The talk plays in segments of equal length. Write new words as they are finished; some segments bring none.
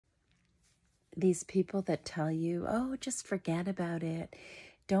these people that tell you, oh, just forget about it.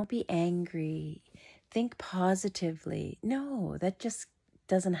 Don't be angry. Think positively. No, that just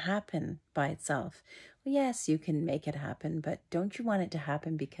doesn't happen by itself. Well, yes, you can make it happen, but don't you want it to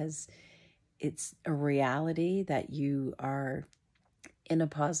happen because it's a reality that you are in a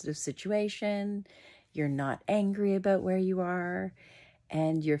positive situation, you're not angry about where you are,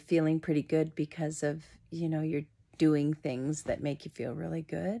 and you're feeling pretty good because of, you're doing things that make you feel really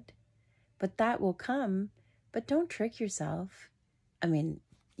good. But that will come, but don't trick yourself. I mean,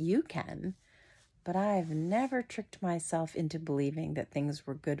 you can, but I've never tricked myself into believing that things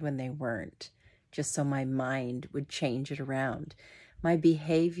were good when they weren't, just so my mind would change it around. My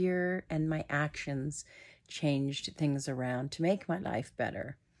behavior and my actions changed things around to make my life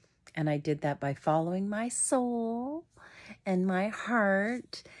better. And I did that by following my soul and my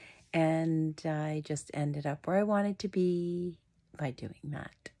heart. And I just ended up where I wanted to be by doing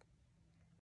that.